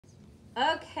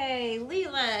Okay,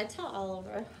 Leela, tell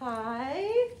Oliver hi.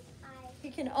 Hi. He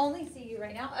can only see you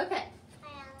right now. Okay.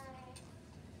 Hi,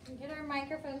 Oliver. Get our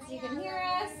microphone so you can hear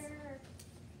us.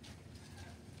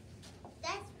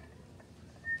 That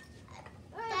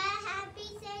happy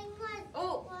thing was.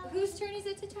 Oh, whose turn is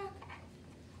it to talk?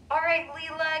 All right,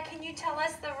 Leela, can you tell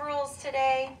us the rules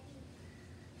today?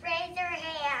 Raise your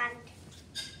hand.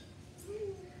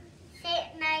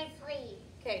 Sit nicely.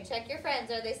 Okay, check your friends.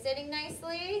 Are they sitting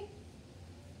nicely?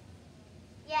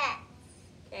 Yes.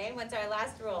 Okay, what's our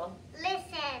last rule?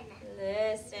 Listen.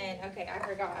 Listen. Okay, I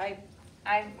forgot.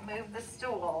 I moved the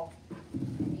stool.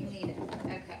 You need it.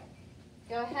 Okay.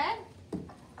 Go ahead.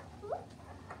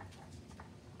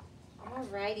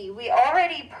 Alrighty. We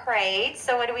already prayed,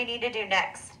 so what do we need to do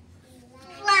next?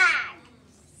 Flag.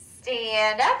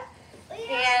 Stand up.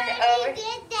 Hand over.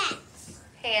 Did that.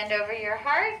 Hand over your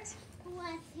heart.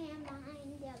 Left hand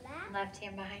behind your back. Left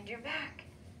hand behind your back.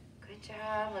 Good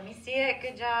job. Let me see it.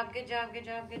 Good job. Good job. Good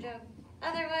job. Good job.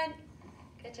 Other one.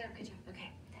 Good job. Good job.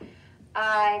 Okay.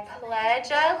 I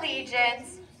pledge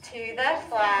allegiance to the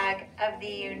flag of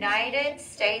the United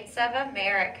States of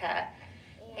America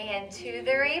and to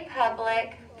the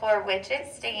republic for which it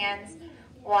stands,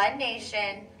 one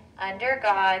nation, under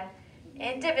God,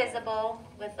 indivisible,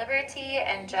 with liberty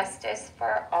and justice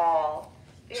for all.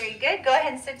 Very good. Go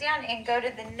ahead and sit down and go to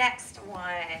the next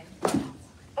one.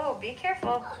 Oh, be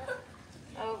careful.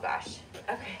 Oh, gosh.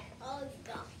 Okay. Oh,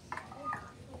 God.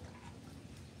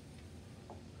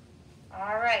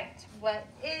 All right. What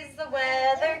is the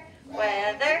weather?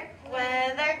 Weather,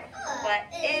 weather. What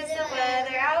is the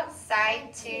weather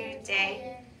outside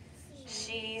today?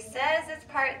 She says it's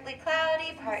partly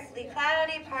cloudy, partly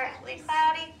cloudy, partly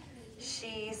cloudy.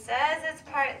 She says it's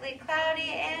partly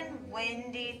cloudy and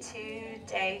windy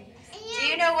today. Do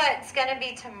you know what's going to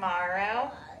be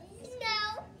tomorrow?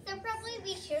 Snow. So probably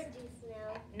we should do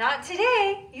snow. Not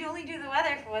today. You only do the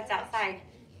weather for what's outside.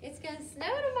 It's going to snow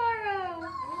tomorrow.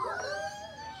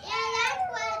 Yeah, that's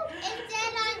what it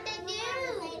said on the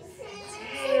news.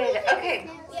 Good. Okay.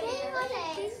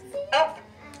 Oh.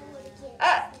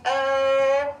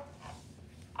 Uh-oh.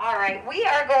 All right. We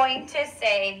are going to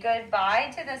say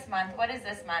goodbye to this month. What is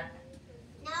this month?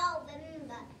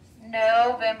 November.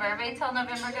 November. Everybody tell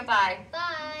November goodbye.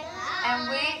 Bye. And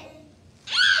we...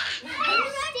 Oh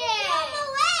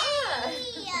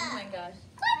my gosh.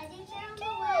 Why did you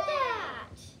do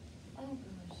that? Oh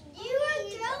gosh. You were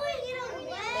throwing it away.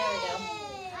 There we go.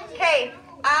 Okay,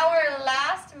 our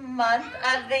last month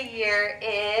of the year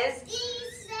is December.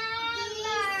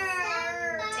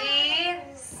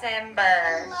 I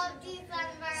love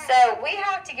December. So we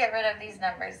have to get rid of these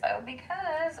numbers though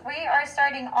because we are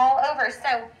starting all over.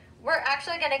 So we're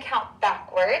actually going to count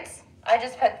backwards. I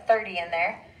just put 30 in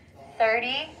there.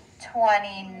 30,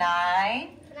 29,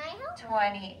 Can I help?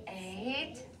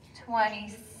 28,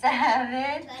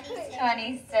 27,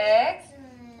 26,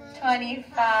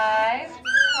 25,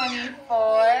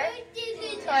 24,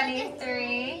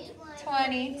 23,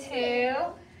 22,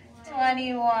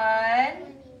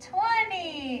 21,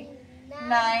 20,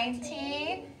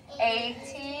 19,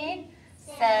 18,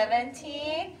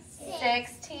 17,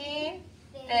 16,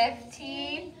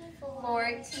 15,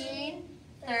 14,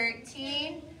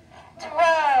 13,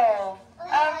 12,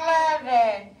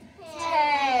 11,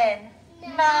 10,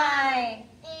 9,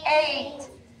 8,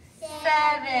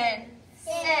 7,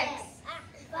 6,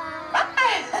 5,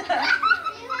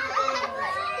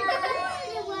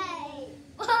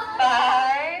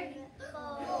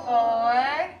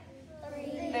 4,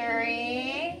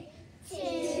 3,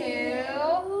 2,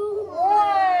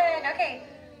 1. Okay,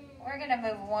 we're going to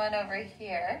move one over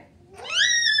here.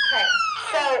 Okay,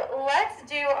 so let's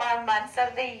do our months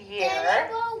of the year.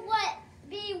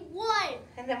 Be one.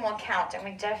 And then we'll count, and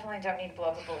we definitely don't need to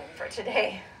blow the balloon for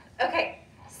today. Okay,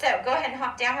 so go ahead and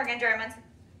hop down. We're going to do our months.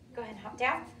 Go ahead and hop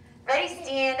down. Ready,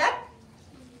 stand up.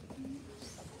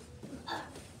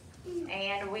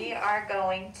 And we are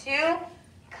going to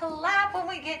clap when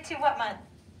we get to what month?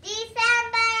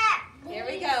 December. Here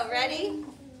we go. Ready?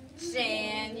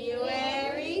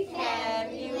 January,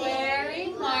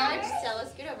 February, March. Tell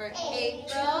us, get over.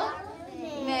 April,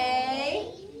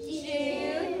 May,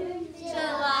 June,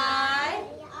 July,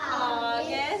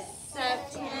 August,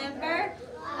 September,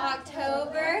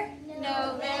 October,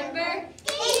 November,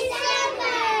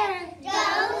 December.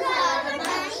 Those are the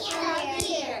months of the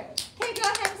year. Okay, go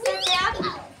ahead and sit down.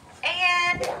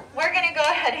 And we're going to go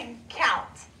ahead and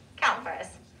count. Count for us.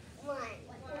 One.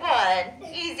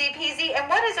 Easy peasy. And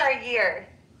what is our year?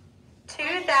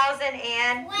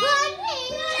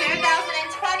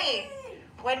 2020.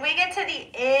 When we get to the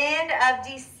end of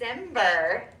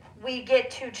December, we get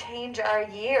to change our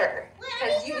year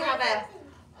because you have a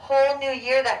whole new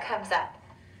year that comes up.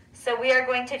 So we are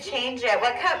going to change it.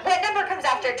 What number comes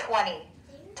after 20?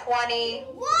 21.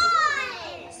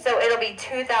 So it'll be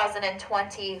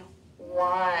 2021.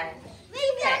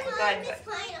 Okay, go ahead.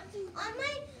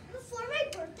 Before my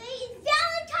birthday is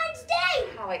Valentine's Day.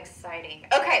 How exciting.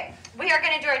 Okay, we are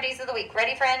going to do our days of the week.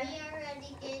 Ready, friend? We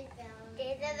already did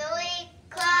Days of the week.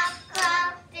 Clap,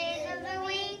 clap. Days of the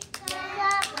week.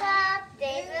 Clap, clap.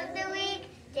 Days of the week.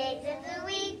 Days of the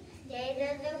week. Days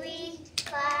of the week.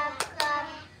 Clap, clap.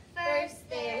 First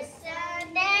there's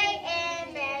Sunday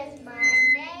and there's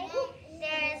Monday.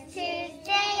 There's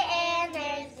Tuesday and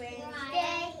there's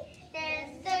Wednesday. There's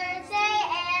Thursday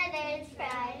and there's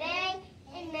Friday.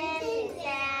 And then it's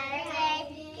Saturday.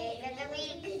 Days of the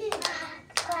week.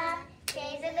 Clap.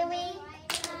 Days of the week.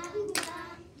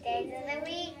 Days of the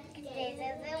week. Days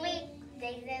of the week.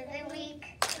 Days of the week.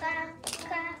 Clap,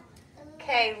 clap.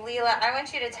 Okay, Leela, I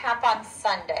want you to tap on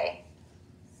Sunday.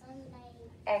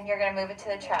 And you're going to move it to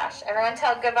the trash. Everyone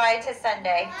tell goodbye to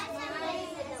Sunday.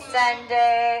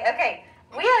 Sunday. Okay,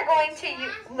 we are going to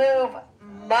move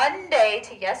Monday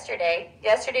to yesterday.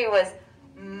 Yesterday was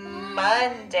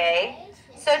Monday.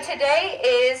 So today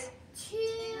is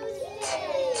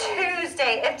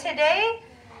Tuesday. If today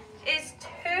is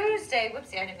Tuesday,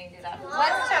 whoopsie, I didn't mean to do that.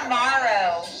 What's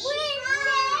tomorrow?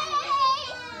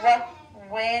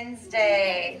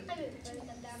 Wednesday.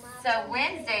 So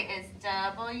Wednesday is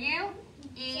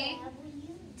Wednesday.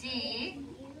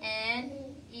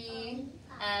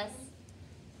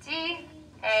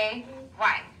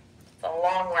 It's a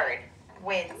long word.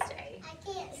 Wednesday. I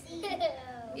can't see it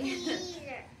either.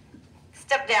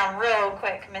 Step down real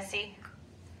quick, Missy.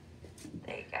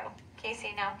 There you go. Can you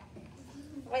see now?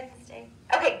 Wednesday.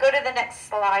 Okay, go to the next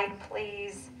slide,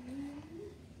 please.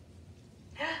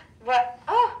 What?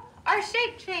 Oh, our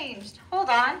shape changed. Hold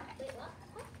on. Wait,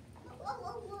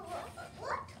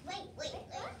 what? Wait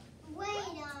a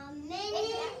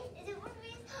minute. Is it one of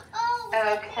these? Oh,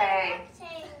 Okay. I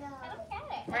don't get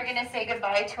it. We're going to say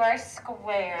goodbye to our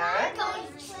square. I'm going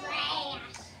to trash.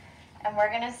 And we're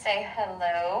going to say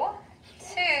hello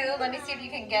to, let me see if you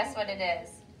can guess what it is.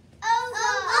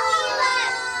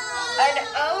 An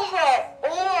oval,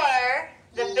 or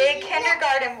the big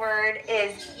kindergarten word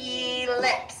is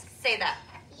ellipse. Say that.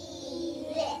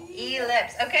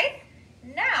 Ellipse. Okay.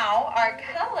 Now our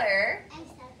color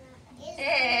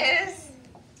is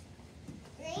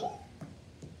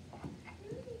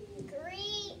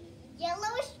green,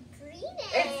 yellowish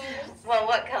greenish. well,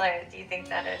 what color do you think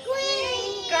that is?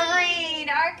 Green.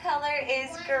 Our color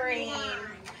is green.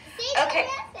 Okay.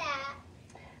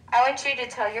 I want you to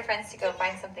tell your friends to go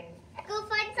find something. Go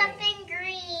find something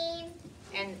green.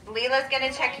 And Leela's going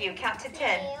to check you. Count to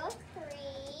 10. 2, 3,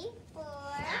 4,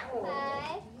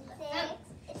 5,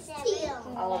 6,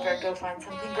 7. Oliver, go find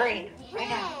something green right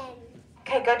now.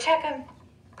 Okay, go check them.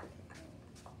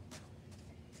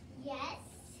 Yes.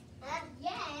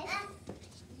 Yes.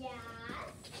 Yes.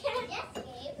 Yes,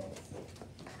 Gabe.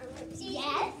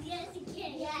 Yes. Yes,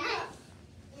 again. Yes.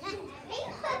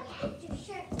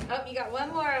 Oh, you got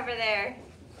one more over there.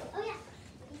 Oh, yeah.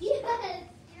 Yes.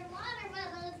 Your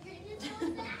watermelon is green as so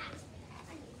fast.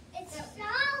 It's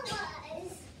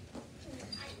flowers.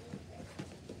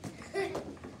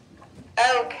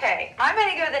 Okay, I'm going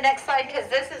to go to the next slide because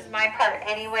this is my part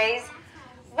anyways.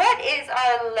 What is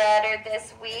our letter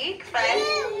this week, friends?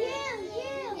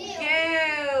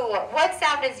 U. What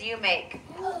sound does U make?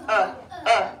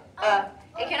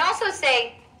 It can also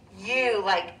say U,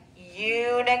 like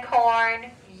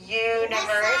unicorn,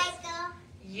 universe,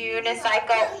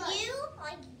 unicycle,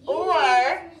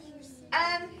 or,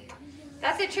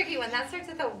 that's a tricky one. That starts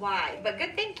with a Y, but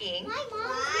good thinking.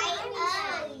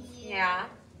 Yeah.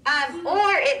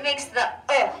 Or it makes the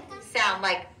sound,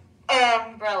 like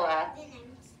umbrella,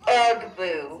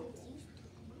 ugly,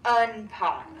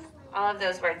 unpop. All of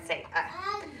those words say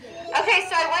Okay,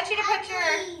 so I want you to put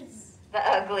the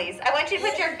uglies. I want you to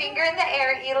put your finger in the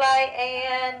air, Eli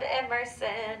and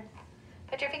Emerson.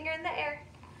 Put your finger in the air.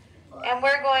 And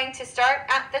we're going to start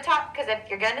at the top, because if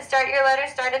you're going to start your letter,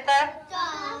 start at the.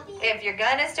 If you're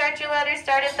going to start your letter,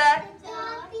 start at the.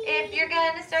 If you're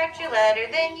going to start your letter,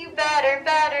 then you better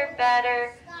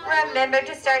remember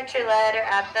to start your letter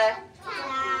at the.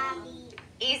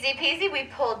 Easy peasy, we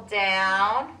pull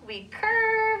down, we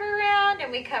curve around,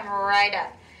 and we come right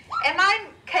up. Am I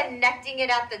connecting it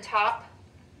at the top?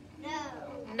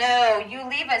 No, you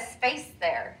leave a space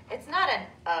there. It's not an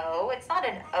O, it's not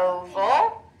an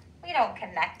oval. We don't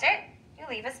connect it, you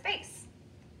leave a space.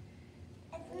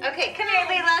 Okay, come here,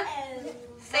 Leela.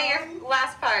 Say your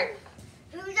last part.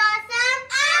 Who's awesome?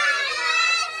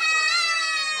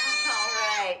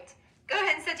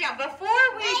 down. Before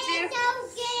we do,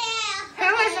 who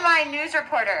is my news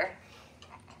reporter?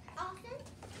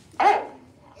 Oh,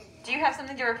 do you have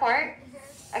something to report?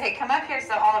 Okay, come up here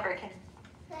so Oliver can.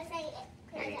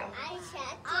 Here you go.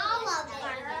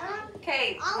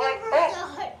 Okay,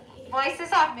 voice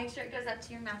is off. Make sure it goes up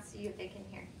to your mouth so they can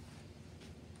hear.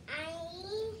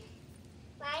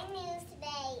 My news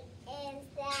today is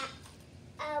that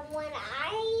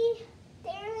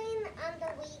during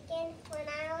the weekend when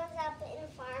I was up in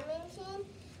Farmington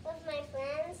with my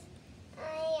friends,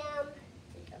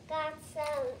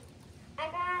 I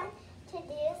got to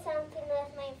do something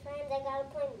with my friends. I got to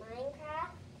play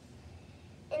Minecraft,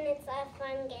 and it's a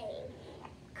fun game.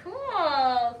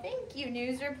 Cool. Thank you,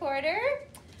 news reporter.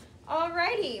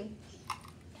 Alrighty.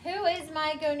 Who is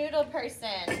my Go Noodle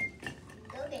person?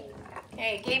 Go Noodle.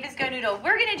 Okay, Gabe is Go Noodle.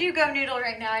 We're going to do Go Noodle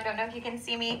right now. I don't know if you can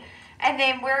see me. And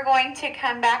then we're going to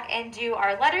come back and do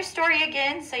our letter story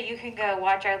again, so you can go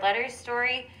watch our letter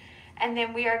story. And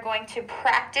then we are going to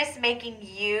practice making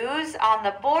U's on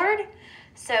the board.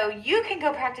 So you can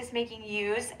go practice making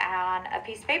U's on a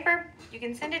piece of paper. You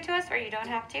can send it to us or you don't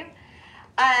have to.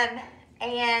 And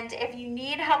if you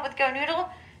need help with Go Noodle,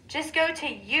 just go to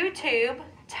YouTube,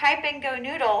 type in Go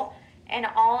Noodle, and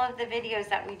all of the videos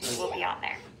that we do will be on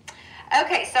there.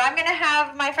 Okay, so I'm going to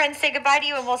have my friends say goodbye to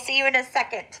you, and we'll see you in a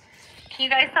second. Can you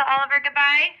guys tell Oliver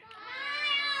goodbye?